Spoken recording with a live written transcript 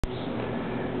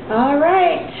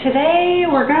Alright, today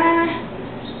we're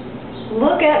gonna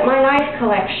look at my knife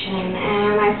collection,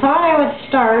 and I thought I would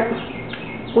start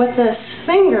with this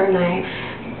finger knife.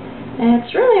 And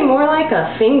it's really more like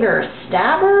a finger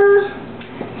stabber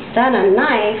than a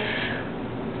knife.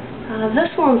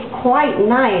 This one's quite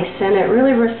nice, and it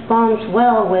really responds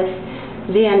well with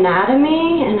the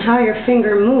anatomy and how your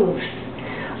finger moves.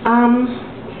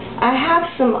 I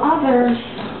have some others.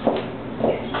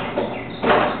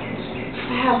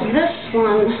 I have this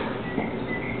one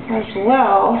as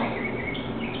well,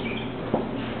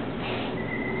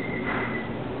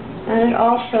 and it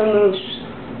also moves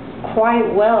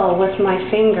quite well with my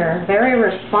finger. Very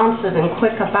responsive and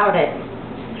quick about it.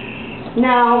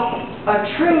 Now,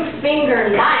 a true finger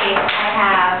knife I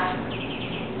have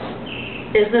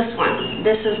is this one.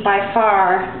 This is by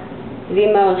far the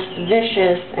most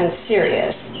vicious and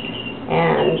serious,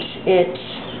 and it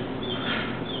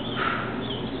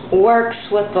works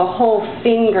with the whole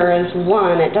finger as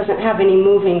one. It doesn't have any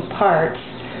moving parts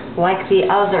like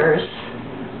the others,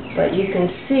 but you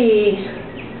can see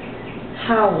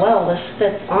how well this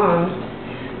fits on.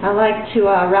 I like to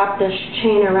wrap this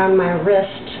chain around my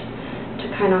wrist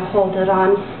to kind of hold it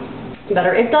on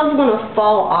better. It does want to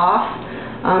fall off.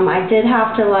 I did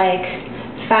have to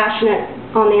fashion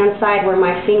it on the inside where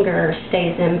my finger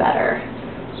stays in better.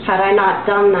 Had I not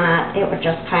done that, it would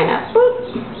just kind of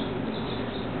boop.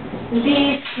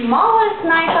 The smallest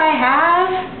knife I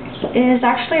have is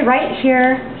actually right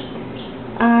here.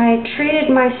 I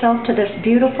treated myself to this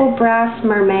beautiful brass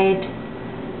mermaid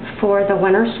for the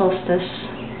winter solstice.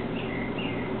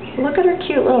 Look at her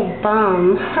cute little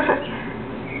bum.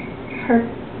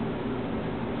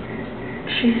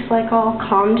 She's like all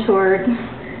contoured.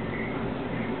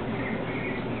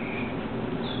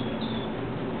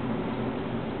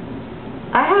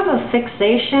 I have a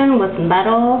fixation with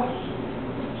metal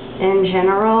in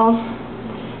general,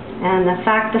 and the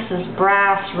fact this is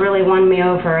brass really won me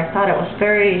over. I thought it was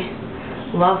very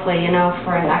lovely, you know,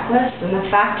 for a necklace, and the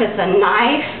fact it's a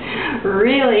knife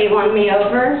really won me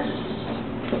over.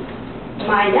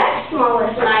 My next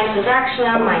smallest knife is actually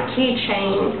on my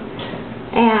keychain,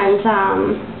 and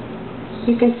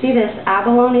you can see this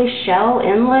abalone shell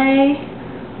inlay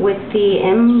with the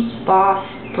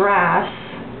embossed brass,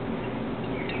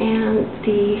 and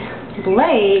the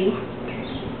blade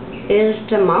is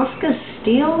Damascus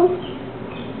steel.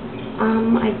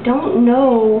 I don't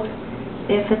know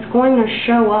if it's going to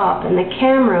show up in the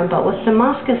camera, but with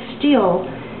Damascus steel,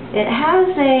 it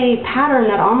has a pattern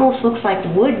that almost looks like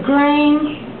wood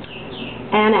grain,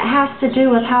 and it has to do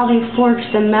with how they forge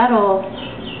the metal,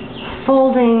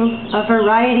 folding a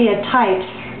variety of types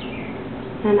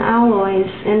and alloys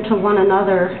into one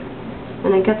another,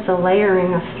 and it gets a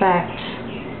layering effect.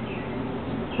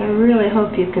 I really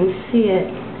hope you can see it.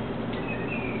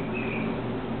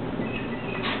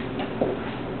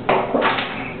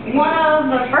 One of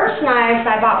the first knives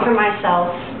I bought for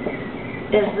myself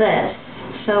is this.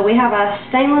 So we have a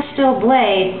stainless steel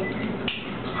blade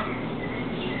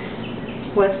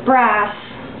with brass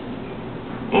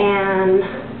and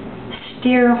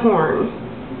steer horn.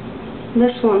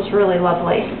 This one's really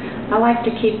lovely. I like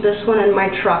to keep this one in my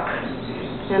truck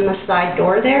and the side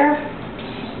door there.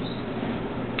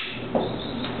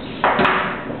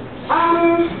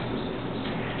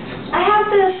 I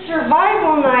have this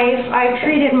survival knife I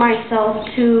treated myself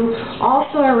to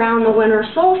also around the winter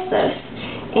solstice.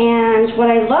 And what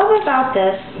I love about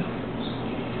this,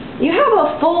 you have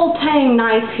a full-tang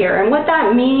knife here, and what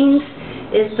that means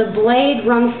is the blade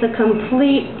runs the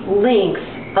complete length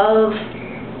of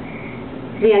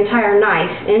the entire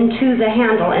knife into the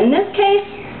handle. In this case,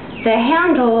 the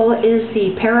handle is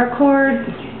the paracord,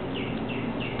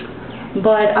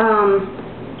 but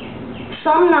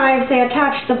some knives, they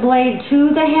attach the blade to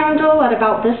the handle at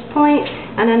about this point,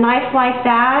 and a knife like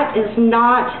that is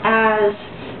not as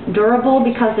durable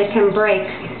because it can break.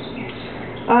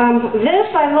 This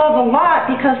I love a lot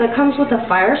because it comes with a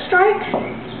fire strike,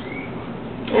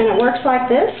 and it works like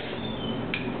this.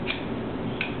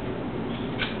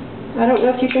 I don't know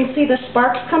if you can see the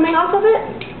sparks coming off of it.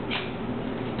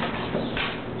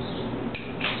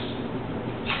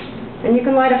 And you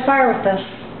can light a fire with this.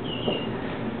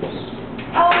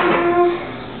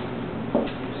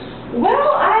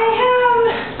 Well, I have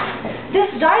this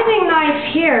diving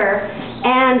knife here,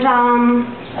 and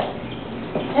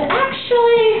it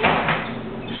actually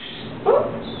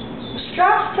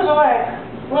straps to the leg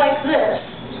like this.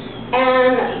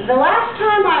 And the last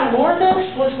time I wore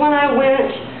this was when I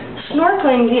went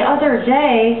snorkeling the other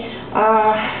day,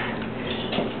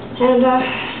 and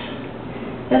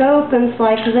it opens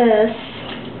like this.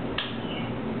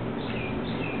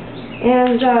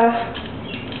 And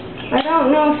I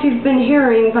don't know if you've been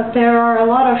hearing, but there are a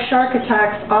lot of shark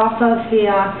attacks off of the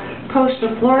coast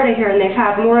of Florida here, and they've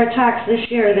had more attacks this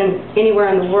year than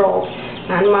anywhere in the world.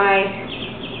 And my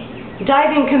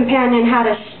diving companion had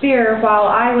a spear while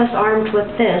I was armed with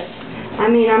this. I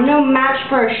mean, I'm no match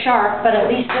for a shark, but at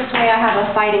least this way I have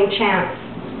a fighting chance.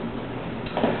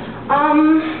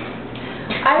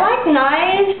 I like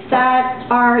knives that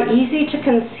are easy to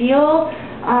conceal.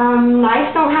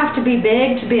 Knives don't have to be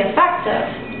big to be effective.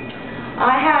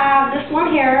 I have this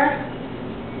one here,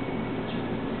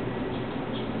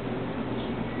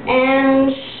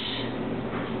 and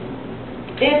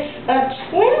it's a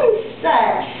twin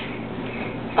set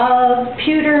of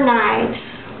pewter knives.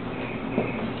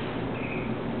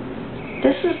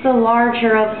 This is the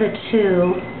larger of the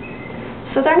two.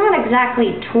 So they're not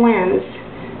exactly twins.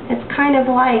 It's kind of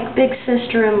like big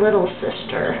sister and little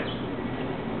sister.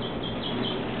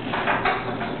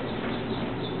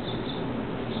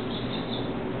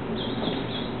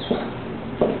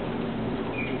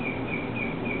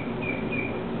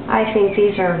 I think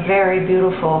these are very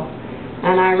beautiful,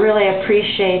 and I really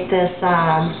appreciate this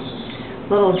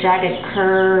little jagged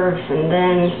curves and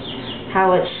then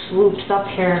how it swoops up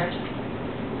here.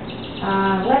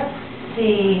 Let's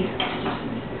see.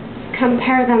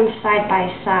 Compare them side by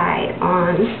side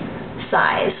on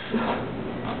size.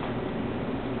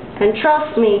 And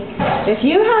trust me, if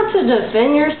you had to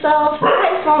defend yourself,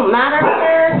 size won't matter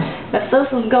here if this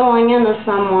is going into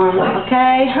someone,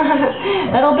 okay?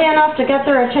 It'll be enough to get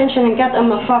their attention and get them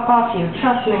the fuck off you,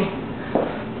 trust me.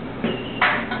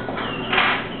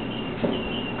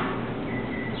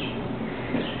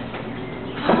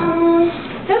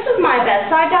 This is my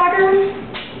bedside dagger.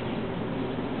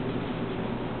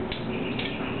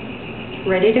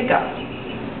 Ready to go.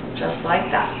 Just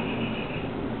like that.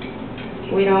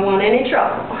 We don't want any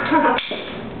trouble.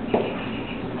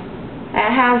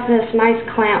 It has this nice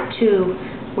clamp too,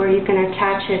 where you can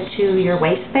attach it to your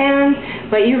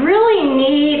waistband, but you really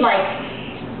need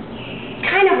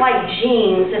kind of like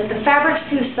jeans. If the fabric's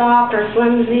too soft or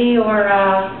flimsy or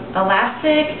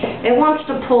elastic, it wants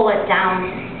to pull it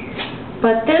down.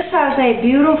 But this has a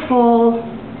beautiful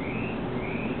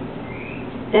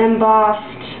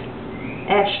embossed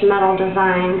etched metal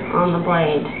design on the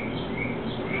blade,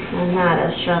 and that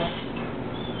is just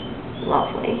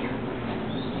lovely.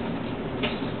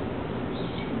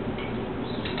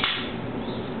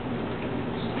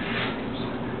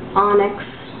 Onyx.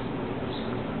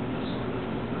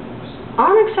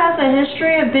 Onyx has a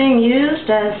history of being used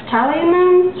as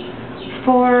talisman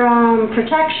for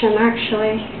protection,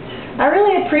 actually. I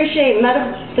really appreciate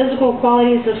metaphysical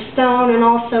qualities of stone and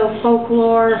also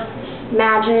folklore,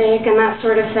 magic, and that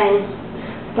sort of thing.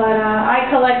 But I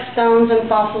collect stones and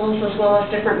fossils as well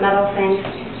as different metal things.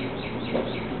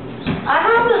 I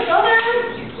have this other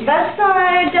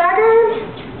bedside dagger,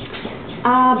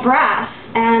 brass,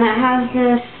 and it has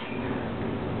this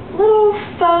little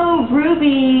faux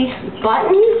ruby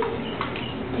button.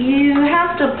 You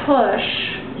have to push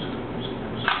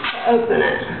to open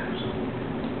it.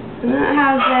 And it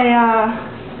has a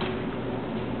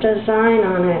design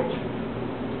on it.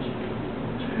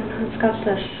 It's got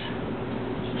this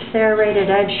serrated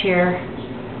edge here.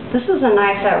 This is a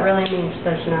knife that really means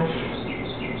business.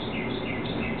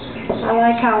 I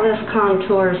like how this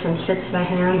contours and fits the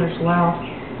hand as well.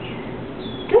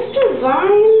 This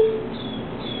design,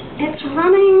 it's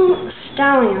running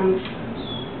stallions.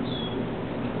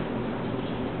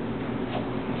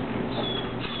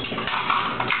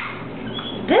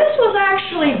 This was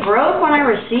actually broke when I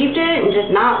received it and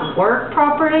did not work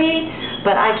properly,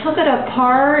 but I took it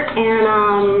apart and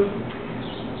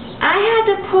I had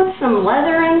to put some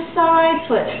leather inside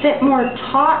so it fit more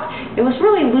taut. It was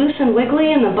really loose and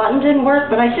wiggly and the button didn't work,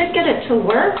 but I did get it to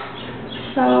work.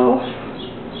 So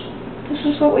this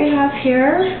is what we have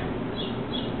here.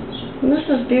 And this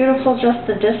is beautiful, just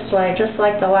the display, just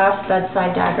like the last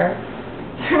bedside dagger.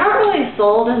 They're not really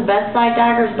sold as bedside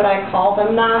daggers, but I call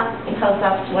them that because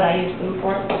that's what I use them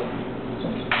for.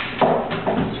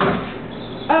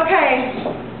 Okay.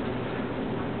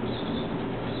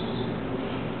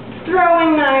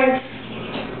 Throwing knives.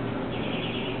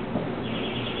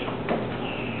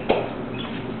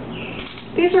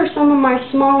 These are some of my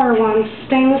smaller ones,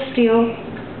 stainless steel,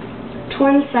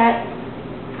 twin set.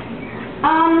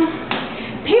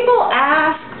 People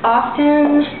ask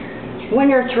often, when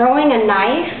you're throwing a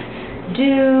knife,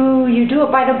 do you do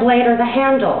it by the blade or the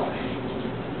handle?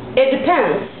 It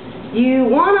depends. You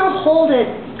want to hold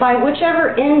it by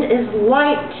whichever end is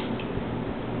light,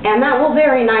 and that will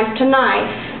vary knife to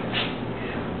knife.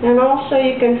 And also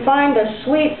you can find the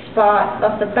sweet spot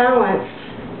of the balance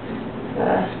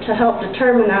to help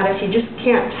determine that if you just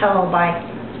can't tell by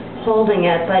holding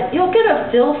it, but you'll get a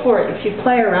feel for it if you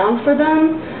play around for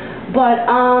them. But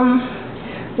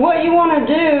what you want to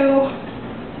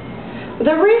do,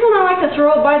 the reason I like to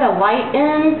throw it by the light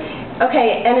end,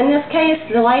 okay, and in this case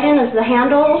the light end is the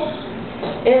handle,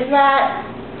 is that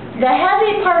the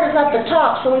heavy part is at the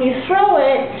top, so when you throw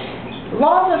it,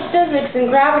 laws of physics and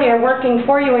gravity are working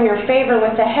for you in your favor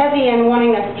with the heavy end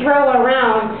wanting to throw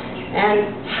around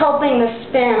and helping the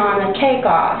spin on the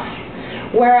takeoff.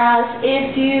 Whereas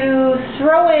if you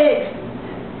throw it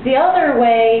the other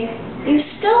way, you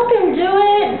still can do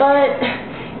it, but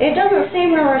it doesn't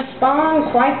seem to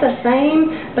respond quite the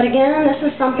same. But again, this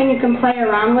is something you can play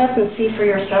around with and see for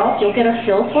yourself. You'll get a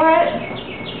feel for it.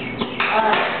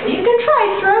 You can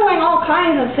try throwing all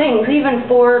kinds of things, even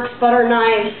forks, butter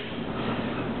knives.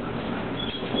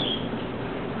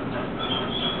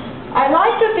 I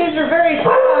like that these are very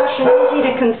fresh and easy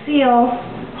to conceal.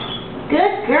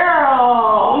 Good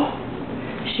girl.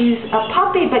 She's a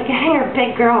puppy, but getting her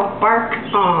big girl bark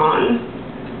on.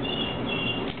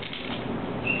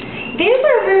 These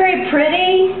are very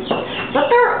pretty, but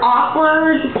they're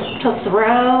awkward to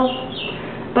throw.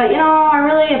 But, you know, I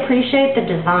really appreciate the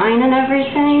design and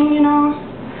everything, you know.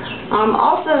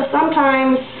 Also,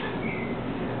 sometimes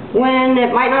when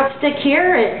it might not stick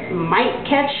here, it might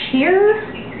catch here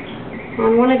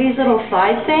on one of these little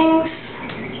side things.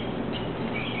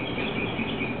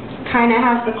 Kind of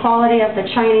has the quality of the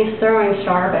Chinese throwing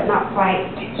star, but not quite.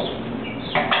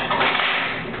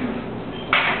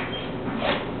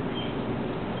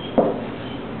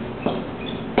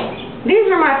 These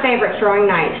are my favorite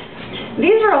throwing knives.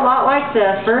 These are a lot like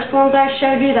the first ones I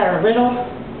showed you that are little,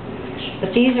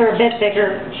 but these are a bit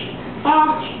bigger.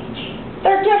 Well,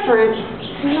 they're different.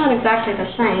 They're not exactly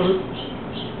the same.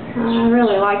 I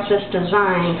really like this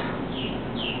design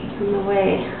and the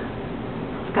way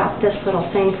it's got this little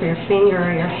thing for your finger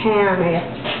or your hand or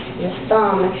your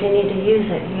thumb if you need to use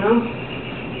it, you know.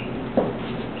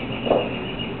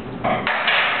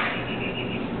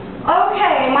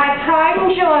 Okay, my pride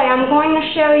and joy, I'm going to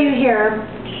show you here.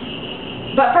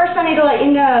 But first I need to let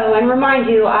you know and remind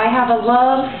you I have a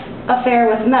love affair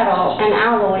with metal and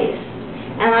alloys,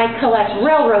 and I collect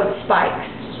railroad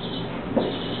spikes.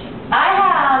 I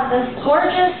have this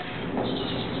gorgeous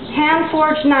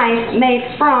hand-forged knife made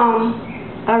from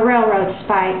a railroad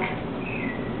spike.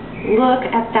 Look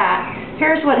at that.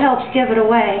 Here's what helps give it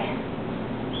away.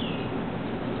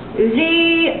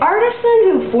 The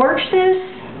artisan who forged this,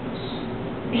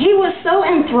 he was so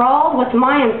enthralled with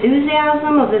my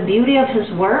enthusiasm of the beauty of his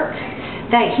work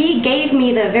that he gave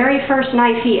me the very first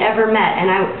knife he ever made,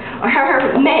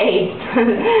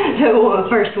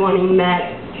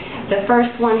 the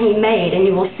first one he made, and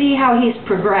you will see how he's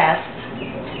progressed.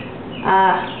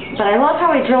 But I love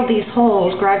how he drilled these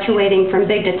holes, graduating from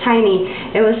big to tiny.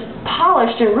 It was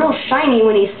polished and real shiny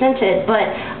when he sent it, but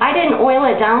I didn't oil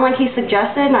it down like he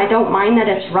suggested, and I don't mind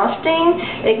that it's rusting.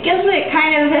 It gives it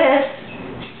kind of this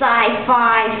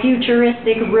sci-fi,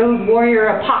 futuristic, road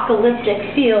warrior,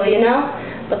 apocalyptic feel, you know?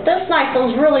 But this knife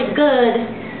feels really good,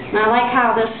 and I like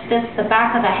how this fits the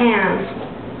back of the hand.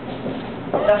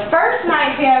 The first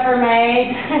knife he ever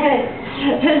made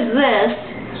is this,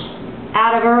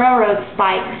 out of a railroad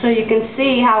spike, so you can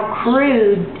see how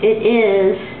crude it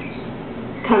is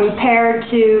compared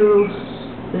to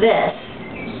this.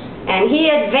 And he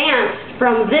advanced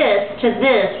from this to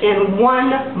this in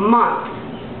 1 month,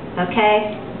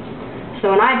 okay? So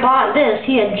when I bought this,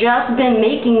 he had just been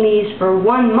making these for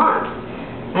 1 month.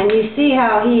 And you see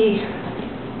how he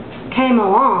came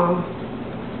along.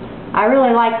 I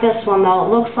really like this one though. It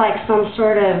looks like some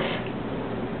sort of,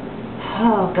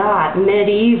 oh God,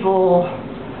 medieval,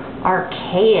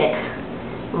 archaic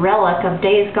relic of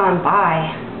days gone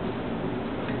by.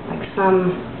 Like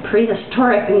some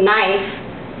prehistoric knife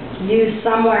used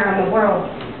somewhere in the world.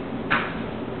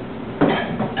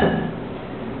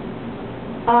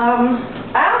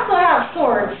 I also have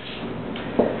swords.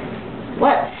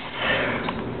 Let's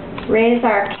raise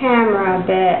our camera a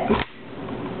bit.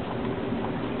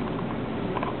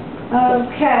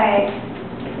 Okay.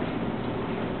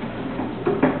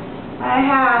 I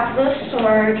have this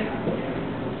sword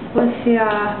with the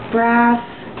brass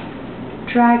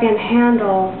dragon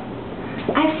handle.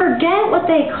 I forget what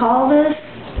they call this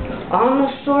on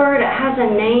the sword. It has a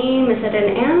name. Is it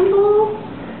an anvil?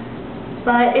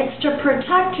 But it's to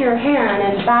protect your hand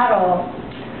in battle.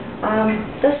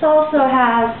 This also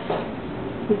has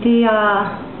the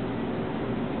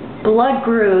blood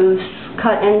grooves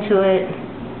cut into it,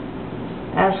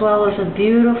 as well as a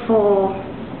beautiful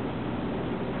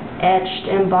etched,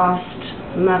 embossed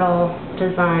metal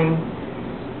design.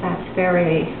 That's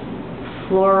very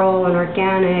floral and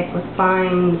organic with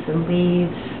vines and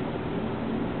leaves.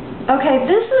 Okay,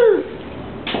 this is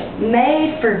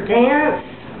made for dance,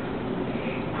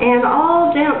 and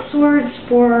all dance swords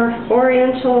for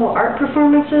Oriental art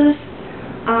performances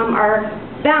are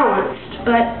balanced,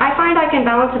 but I find I can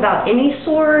balance about any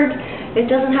sword. It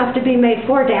doesn't have to be made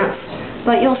for dance,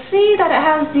 but you'll see that it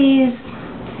has these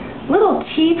little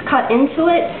teeth cut into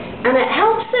it, and it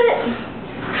helps it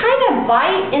kind of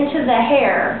bite into the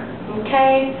hair,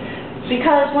 okay?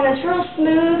 Because when it's real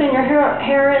smooth and your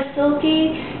hair is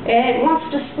silky, it wants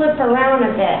to slip around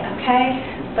a bit, okay?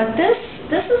 But this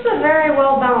is a very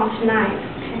well balanced knife,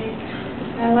 okay?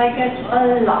 I like it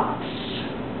a lot.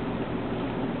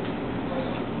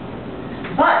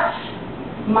 But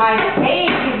my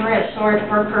favorite sword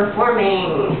for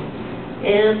performing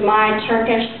is my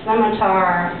Turkish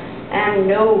scimitar, and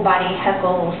nobody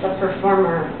heckles a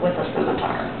performer with a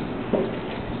scimitar.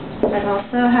 It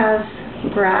also has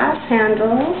brass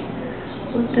handle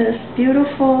with this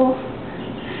beautiful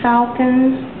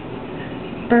falcon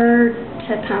bird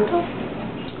tip handle.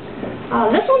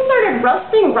 This one started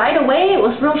rusting right away. It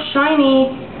was real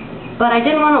shiny, but I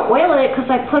didn't want to oil it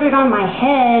because I put it on my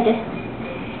head,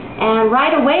 and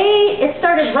right away it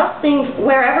started rusting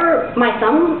wherever my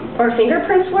thumb or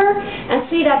fingerprints were. And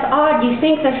see, that's odd. You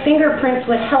think the fingerprints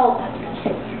would help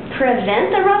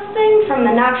prevent the rusting from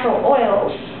the natural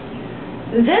oils.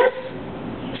 This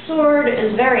sword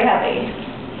is very heavy,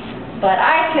 but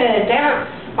I could dance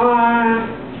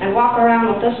on and walk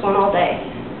around with this one all day.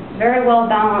 Very well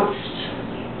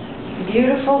balanced,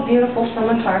 beautiful, beautiful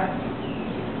scimitar.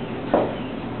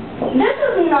 This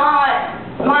is not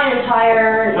my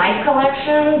entire knife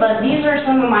collection, but these are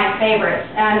some of my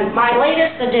favorites. And my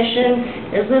latest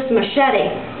addition is this machete,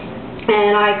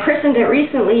 and I christened it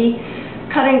recently,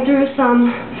 cutting through some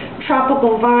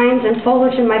tropical vines and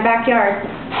foliage in my backyard.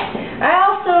 I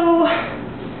also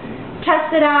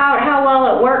tested out how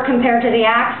well it worked compared to the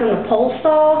axe and the pole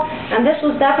saw, and this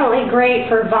was definitely great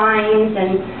for vines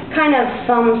and kind of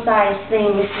thumb-sized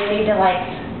things you need to like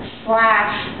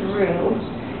slash through.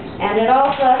 And it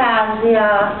also has the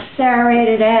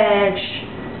serrated edge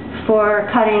for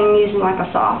cutting using like a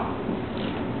saw.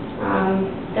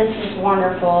 This is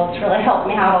wonderful. It's really helped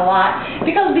me out a lot.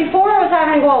 Because before I was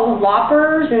having to go out with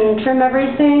loppers and trim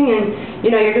everything, and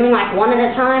you know, you're doing like one at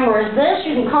a time, whereas this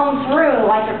you can come through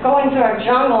like you're going through a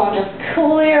jungle and just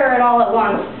clear it all at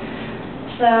once.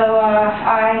 So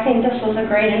I think this was a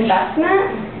great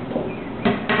investment.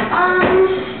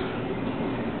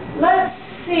 Let's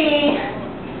see.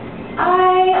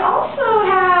 I also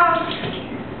have,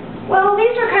 well,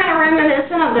 these are kind of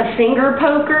reminiscent of the finger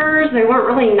pokers. They weren't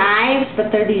really knives, but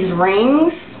they're these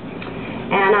rings.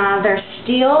 And they're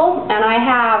steel, and I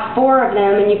have 4 of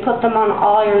them, and you put them on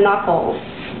all your knuckles.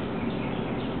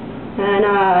 And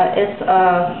it's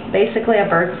basically a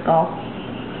bird skull.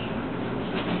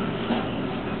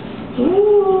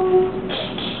 Ooh.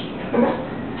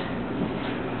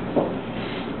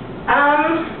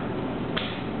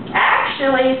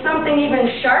 Actually, something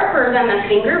even sharper than the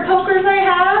finger pokers I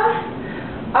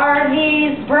have are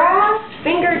these brass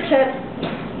fingertip.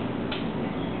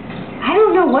 I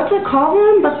don't know what to call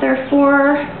them, but they're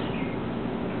for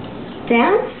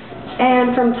dance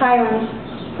and from Thailand.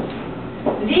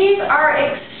 These are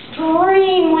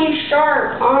extremely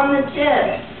sharp on the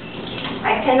tips.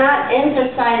 I cannot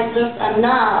emphasize this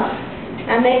enough.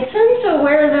 And they tend to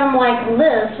wear them like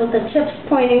this with the tips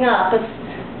pointing up. It's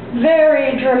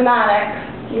very dramatic,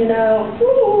 you know.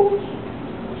 Ooh.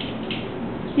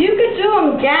 You could do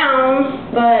them down,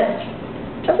 but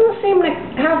it doesn't seem to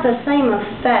have the same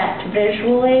effect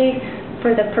visually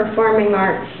for the performing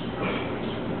arts.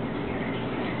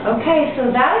 Okay,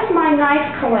 so that is my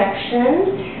knife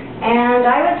collection, and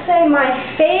I would say my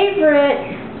favorite,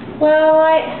 well,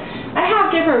 I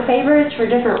have different favorites for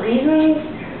different reasons,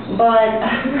 but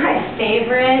my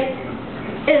favorite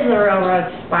is the railroad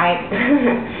spike.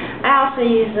 I also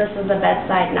use this as a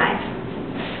bedside knife.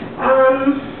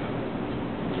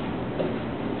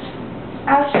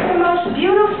 As for the most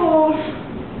beautiful,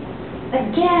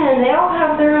 again, they all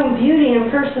have their own beauty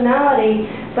and personality,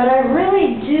 but I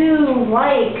really do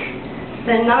like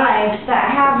the knives that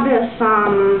have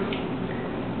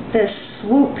this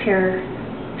swoop here,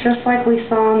 just like we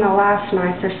saw in the last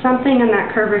knife. There's something in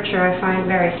that curvature I find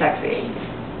very sexy.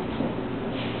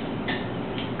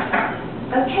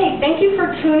 Okay, thank you for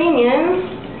tuning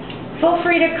in. Feel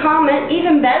free to comment.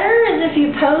 Even better is if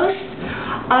you post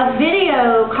a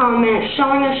video comment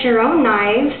showing us your own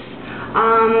knives.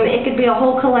 It could be a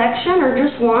whole collection or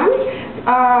just one.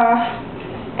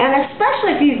 And especially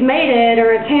especially if you've made it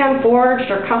or it's hand forged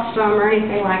or custom or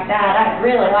anything like that. I'd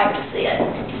really like to see it.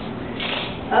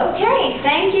 Okay,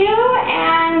 thank you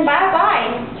and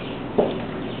bye-bye.